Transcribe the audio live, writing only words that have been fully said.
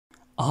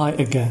Hi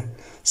again.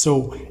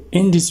 So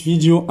in this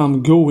video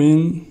I'm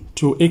going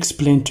to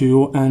explain to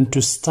you and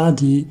to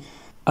study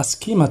a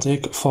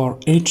schematic for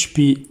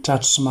HP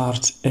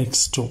TouchSmart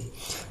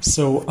X2.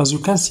 So as you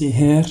can see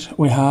here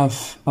we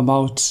have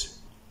about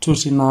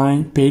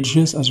 39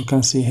 pages, as you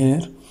can see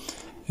here.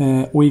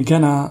 We're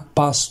gonna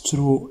pass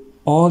through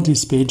all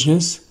these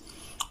pages,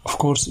 of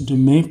course the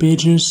main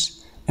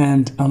pages,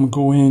 and I'm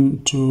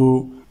going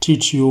to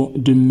teach you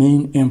the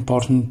main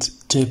important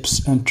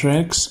tips and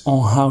tricks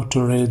on how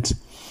to read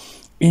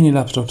any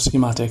laptop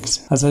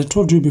schematics. As I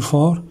told you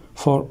before,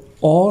 for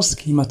all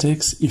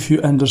schematics, if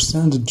you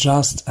understand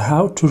just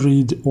how to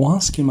read one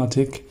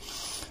schematic,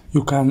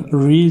 you can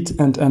read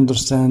and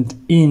understand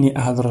any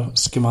other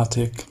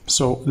schematic.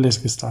 So let's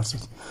get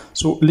started.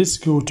 So let's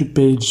go to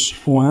page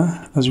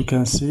 1, as you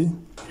can see.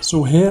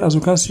 So here, as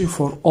you can see,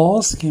 for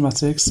all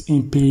schematics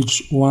in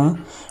page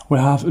 1, we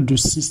have the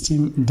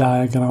system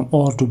diagram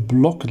or the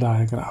block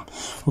diagram,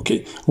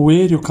 okay,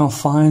 where you can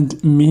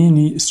find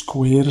many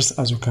squares,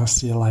 as you can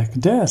see, like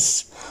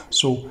this.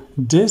 So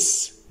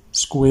this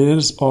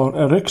squares or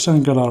a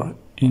rectangular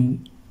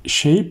in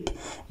shape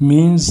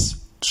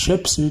means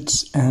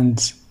chipsets and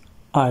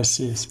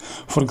ICs.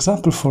 For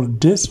example, for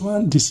this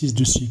one, this is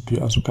the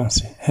CPU, as you can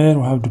see. Here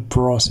we have the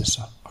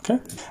processor, okay,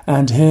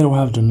 and here we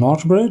have the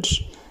NOT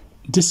bridge.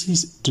 This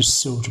is the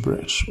SOT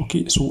bridge,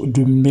 okay, so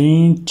the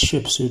main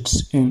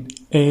chipsets in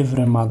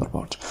every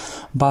motherboard.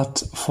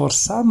 But for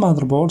some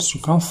motherboards,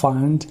 you can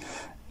find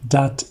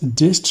that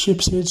these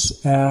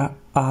chipsets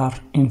are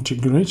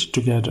integrated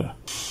together.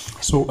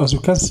 So as you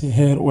can see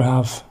here, we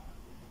have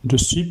the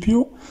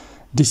CPU.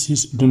 This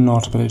is the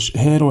NOT bridge.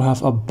 Here we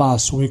have a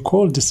bus. We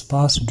call this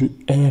bus the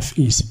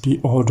FSB,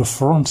 or the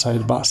front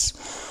side bus.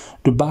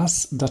 The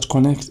bus that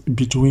connects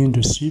between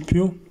the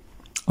CPU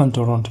and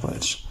the NOT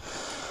bridge.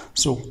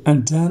 So,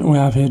 and then we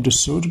have here the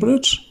SOT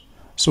bridge.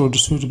 So the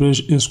SOT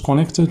bridge is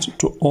connected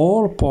to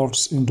all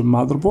ports in the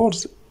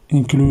motherboard,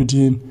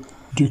 including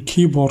the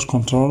keyboard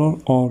controller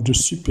or the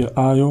CPU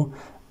I/O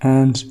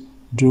and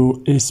the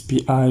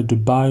SPI, the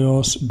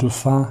BIOS, the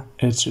fan,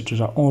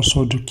 etc.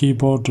 Also the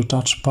keyboard, the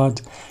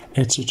touchpad,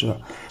 etc.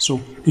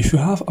 So if you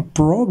have a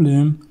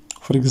problem,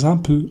 for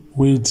example,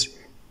 with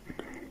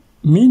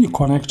many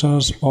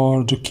connectors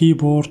or the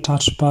keyboard,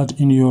 touchpad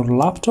in your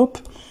laptop,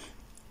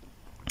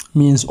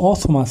 means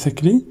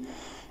automatically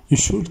you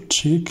should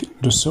check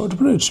the SOT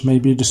bridge.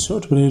 Maybe the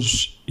SOT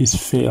bridge is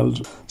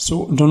failed.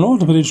 So the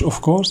NOT bridge,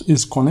 of course,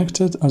 is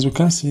connected, as you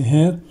can see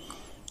here,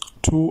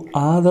 to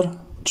other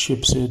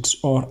chipsets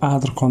or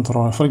other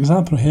controller. For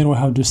example, here we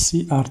have the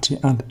CRT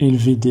and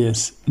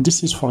LVDS.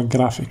 This is for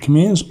graphic,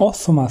 means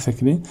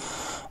automatically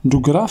the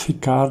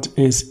graphic card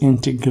is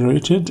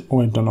integrated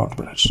with the NOT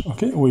bridge.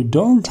 Okay, we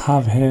don't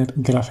have here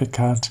graphic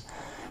card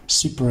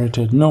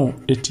separated. No,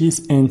 it is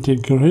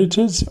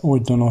integrated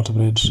with the NOT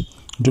bridge.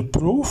 The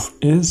proof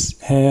is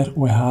here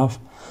we have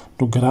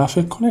the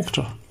graphic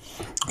connector.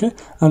 Okay,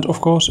 and of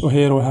course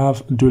here we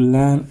have the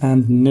LAN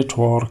and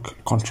network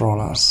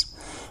controllers.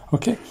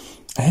 Okay,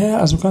 here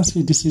as you can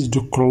see, this is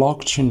the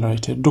clock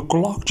generator. The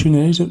clock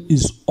generator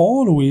is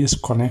always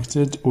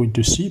connected with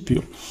the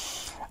CPU,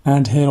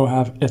 and here we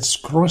have its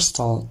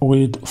crystal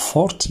with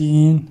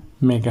 14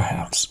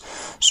 megahertz.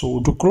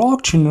 So the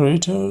clock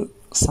generator,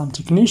 some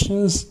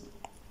technicians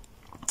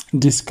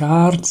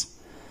discard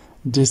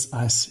this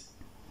IC.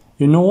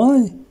 You know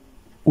why?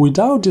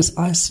 Without this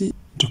IC,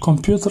 the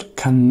computer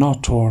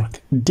cannot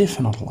work,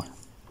 definitely.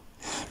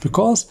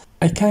 Because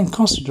I can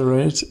consider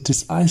it,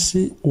 this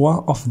IC,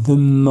 one of the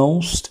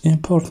most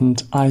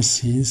important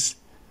ICs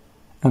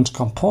and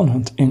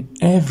component in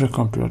every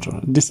computer.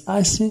 This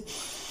IC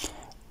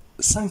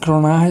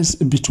synchronizes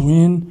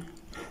between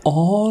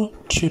all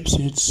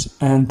chipsets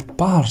and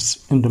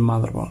parts in the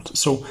motherboard.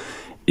 So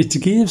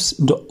it gives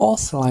the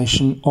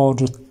oscillation or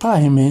the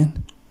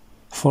timing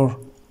for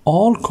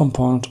all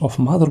components of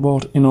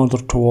motherboard in order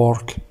to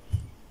work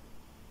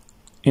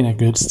in a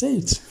good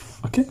state.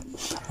 Okay,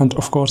 and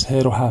of course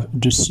here we have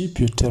the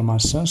CPU thermal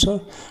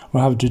sensor.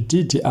 We have the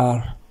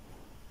DDR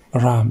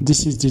RAM.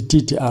 This is the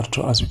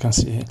DDR2, as you can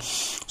see here.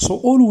 So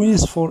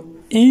always for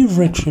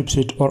every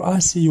chipset or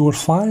IC you will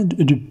find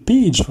the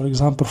page. For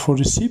example, for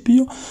the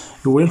CPU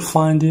you will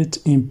find it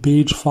in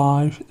page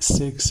 5,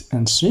 6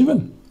 and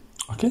 7.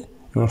 Okay,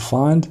 you will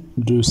find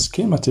the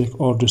schematic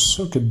or the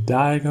circuit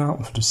diagram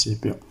of the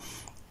CPU.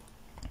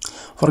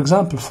 For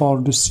example,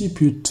 for the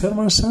CPU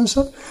thermal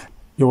sensor,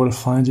 you will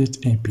find it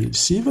in page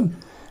 7,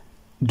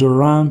 the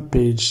RAM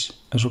page,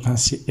 as you can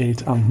see,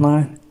 8 and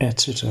 9,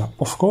 etc.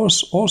 Of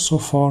course, also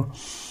for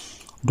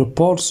the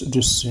ports,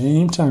 the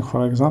same thing.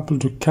 For example,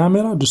 the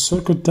camera, the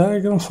circuit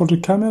diagram for the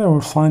camera, you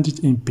will find it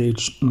in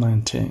page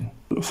 19.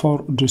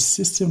 For the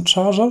system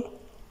charger,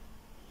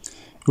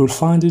 you will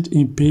find it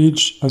in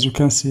page, as you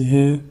can see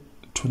here,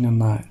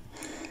 29.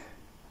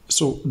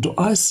 So the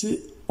IC,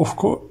 of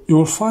course, you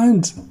will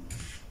find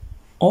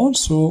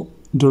also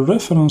the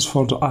reference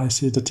for the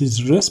IC that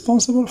is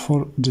responsible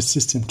for the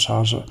system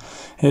charger.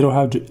 Here we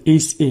have the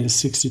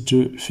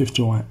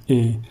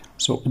SL6251A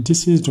So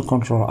this is the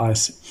control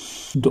IC.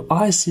 The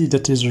IC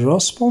that is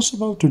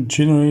responsible to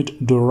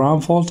generate the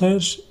RAM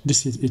voltage,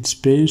 this is its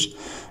page.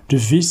 The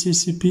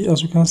VCCP,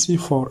 as you can see,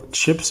 for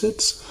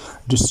chipsets.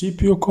 The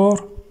CPU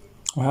core,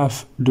 we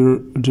have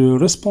the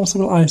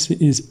responsible IC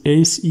is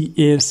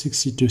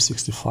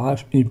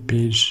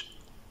ACR6265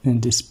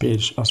 in this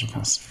page, as you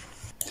can see.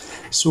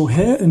 So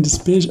here in this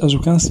page, as you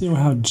can see, we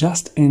have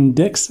just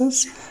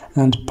indexes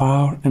and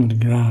power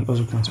and ground, as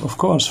you can see. Of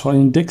course, for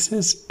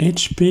indexes,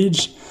 each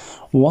page,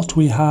 what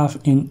we have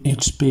in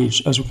each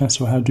page, as you can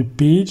see, we have the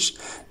page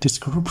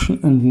description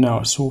and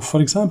notes. So for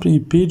example,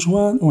 in page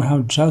 1 we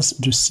have just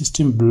the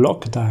system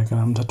block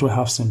diagram that we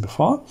have seen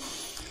before.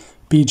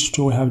 Page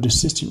 2 we have the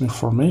system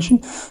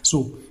information.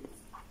 So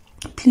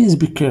please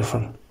be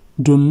careful,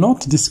 do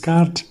not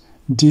discard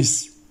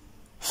these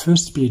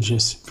first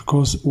pages,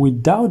 because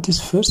without these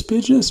first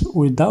pages,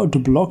 without the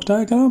block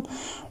diagram,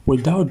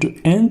 without the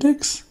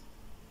index,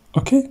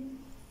 okay,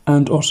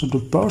 and also the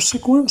power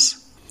sequence,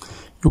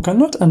 you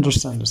cannot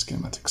understand the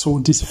schematic. So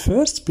these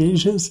first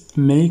pages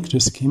make the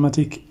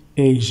schematic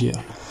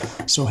easier.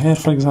 So here,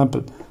 for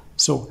example,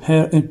 so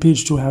here in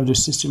page 2 we have the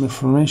system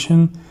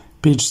information.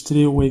 Page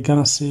 3 we're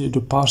gonna see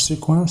the power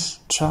sequence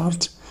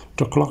chart,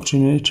 the clock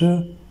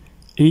generator,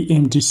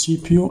 AMD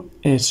CPU,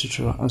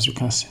 etc. as you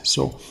can see.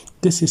 So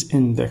this is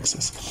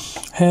indexes.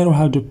 Here we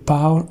have the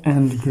power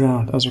and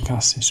ground, as you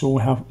can see. So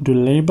we have the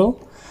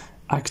label,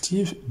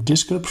 active,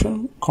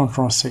 description,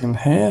 control signal.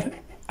 Here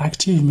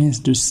active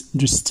means the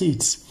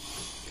states.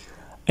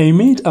 I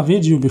made a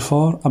video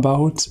before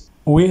about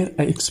where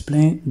I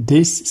explain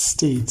these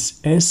states,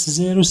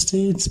 S0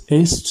 states,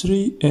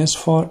 S3,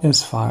 S4,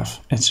 S5,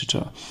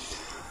 etc.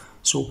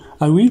 So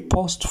I will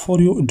post for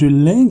you the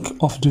link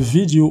of the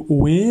video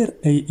where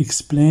I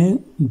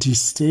explain the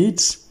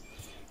states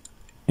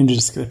in the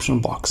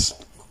description box,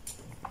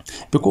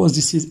 because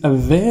this is a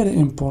very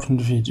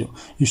important video.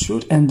 You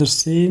should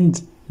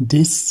understand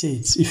these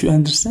states. If you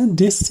understand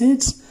these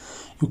states,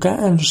 you can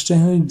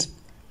understand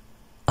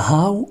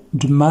how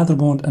the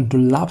motherboard and the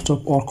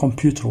laptop or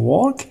computer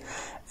work,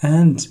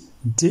 and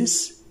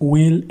this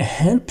will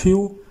help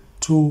you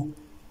to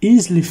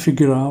easily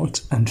figure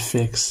out and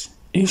fix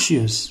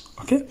issues.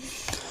 Okay,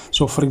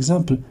 so for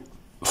example,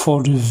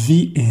 for the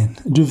VN,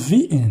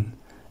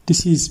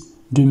 this is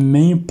the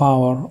main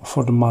power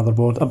for the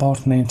motherboard,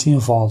 about 19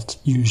 volts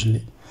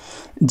usually.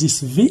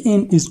 This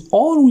VN is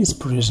always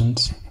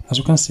present. As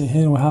you can see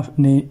here, we have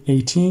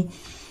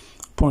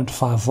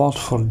 18.5 volt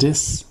for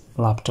this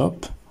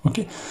laptop.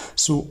 Okay,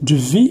 so the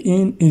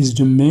VN is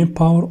the main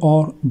power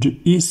or the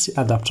AC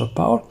adapter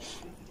power.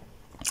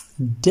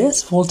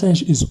 This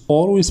voltage is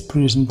always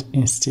present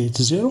in state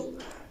 0,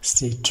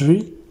 state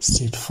 3,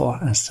 state 4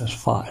 and state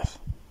 5.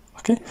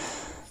 Okay,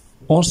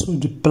 also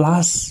the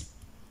plus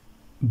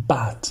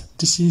BAT,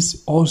 this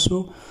is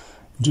also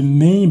the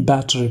main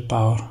battery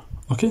power.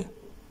 Okay,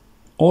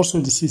 also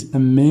this is a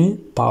main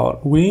power.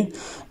 When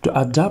the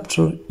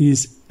adapter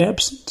is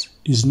absent,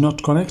 is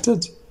not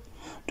connected,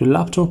 the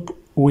laptop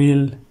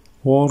will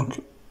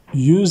work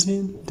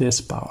using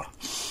this power.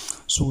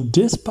 So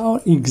this power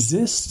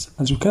exists,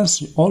 as you can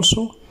see,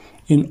 also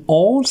in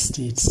all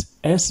states,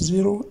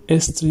 S0,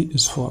 S3,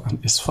 S4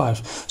 and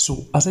S5.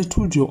 So as I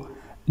told you,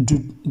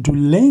 the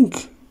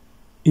link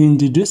in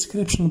the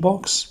description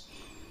box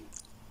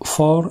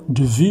for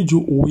the video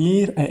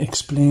where I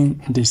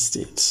explain the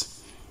states.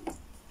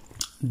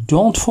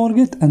 Don't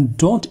forget and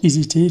don't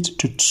hesitate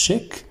to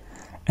check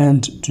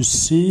and to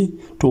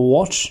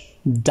watch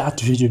that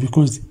video,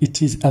 because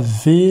it is a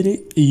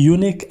very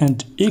unique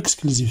and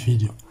exclusive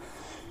video.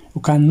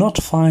 You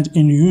cannot find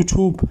in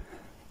YouTube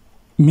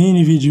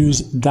many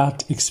videos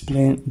that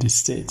explain the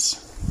states.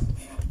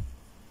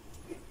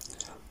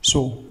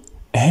 So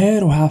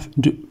here we have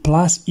the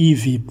plus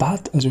EV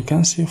BAT, as you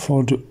can see,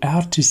 for the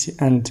RTC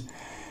and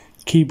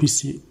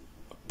KBC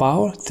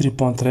power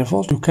 3.3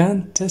 volt. You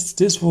can test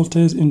this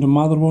voltage in the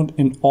motherboard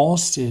in all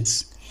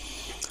states.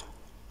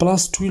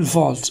 Plus 12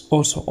 volts,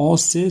 also all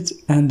states,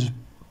 and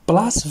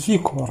plus V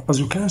core, as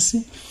you can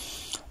see.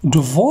 The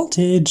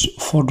voltage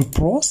for the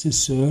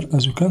processor,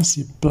 as you can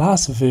see,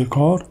 plus V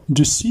core,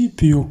 the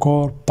CPU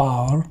core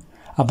power,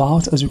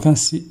 about, as you can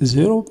see,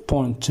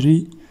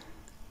 0.3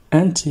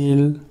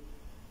 until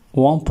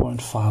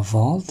 1.5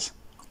 volt.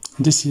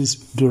 This is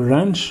the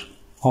range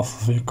of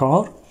V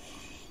core.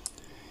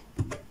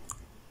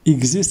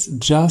 Exists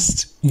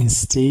just in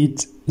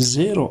state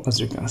 0, as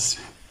you can see.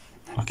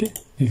 Okay,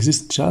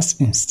 exists just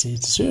in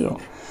state 0.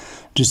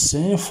 The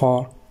same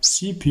for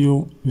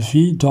CPU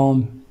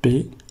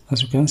VDOM-B,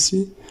 as you can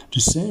see.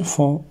 The same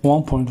for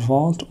 1.0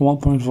 volt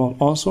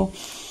also,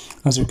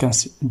 as you can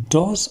see.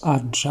 Those are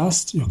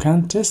just, you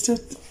can test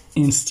it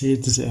in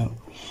state 0.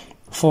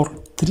 For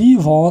 3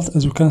 volt,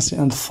 as you can see,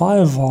 and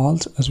 5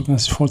 volt, as you can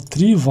see, for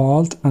 3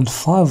 volt and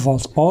 5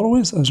 volt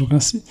always, as you can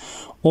see,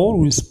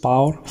 always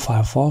power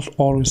 5 volt,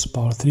 always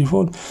power 3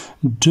 volt.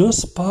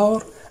 Those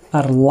power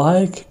are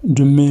like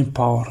the main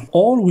power,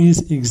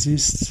 always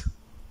exists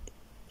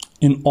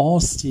in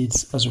all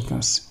states, as you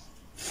can see.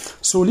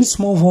 So let's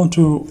move on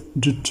to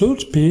the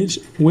third page,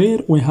 where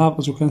we have,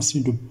 as you can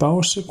see, the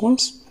power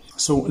sequence.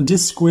 So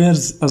these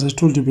squares, as I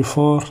told you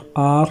before,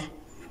 are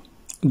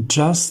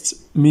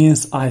just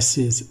means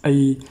ICs.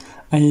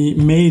 I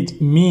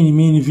made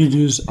many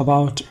videos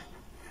about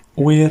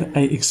where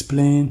I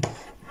explain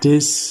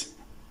this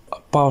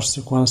power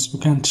sequence. You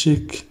can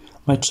check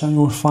my channel,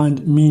 you will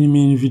find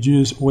many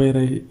videos where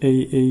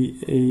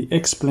I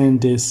explain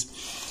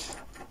this,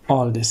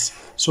 all this.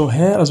 So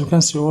here, as you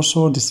can see,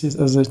 also this is,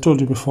 as I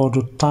told you before,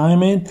 the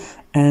timing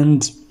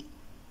and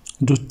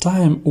the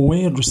time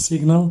where the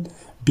signal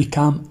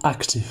become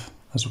active,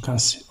 as you can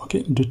see.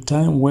 Okay, the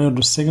time where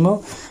the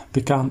signal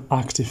become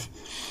active.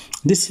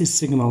 This is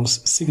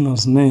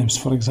signals names.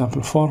 For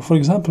example, for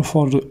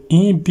the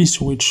EB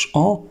switch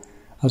on,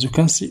 as you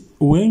can see,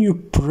 when you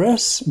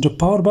press the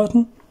power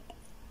button,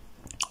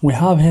 we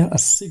have here a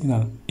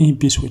signal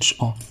EB switch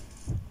on.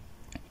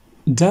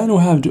 Then we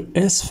have the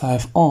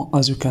S5 on,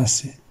 as you can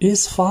see.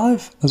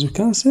 S5, as you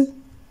can see,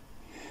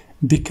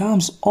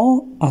 becomes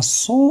on as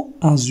soon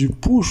as you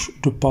push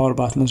the power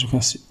button. As you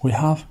can see, we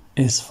have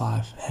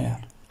S5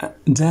 here.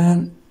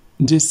 Then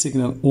this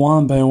signal,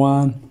 one by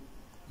one,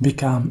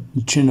 become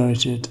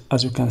generated,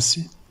 as you can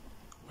see.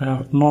 We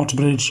have NOT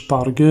bridge,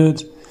 power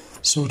good,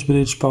 SOT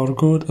bridge, power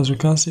good, as you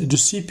can see. The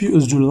CPU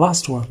is the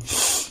last one.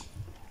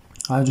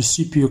 I have the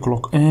CPU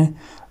clock in,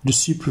 the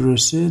CPU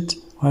reset,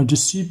 I have the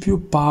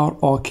CPU power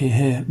OK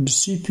here. The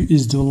CPU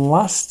is the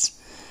last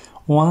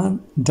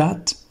one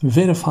that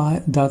verify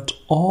that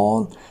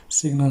all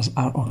signals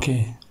are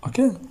okay.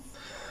 Okay,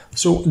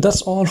 so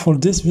that's all for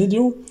this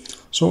video.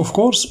 So of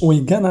course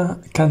we're gonna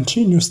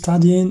continue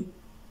studying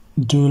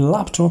the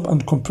laptop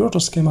and computer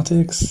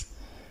schematics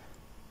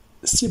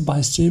step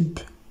by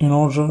step in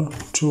order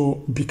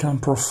to become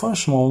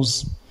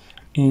professionals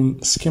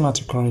in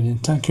schematic reading.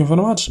 Thank you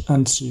very much,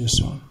 and see you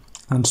soon,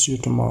 and see you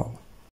tomorrow.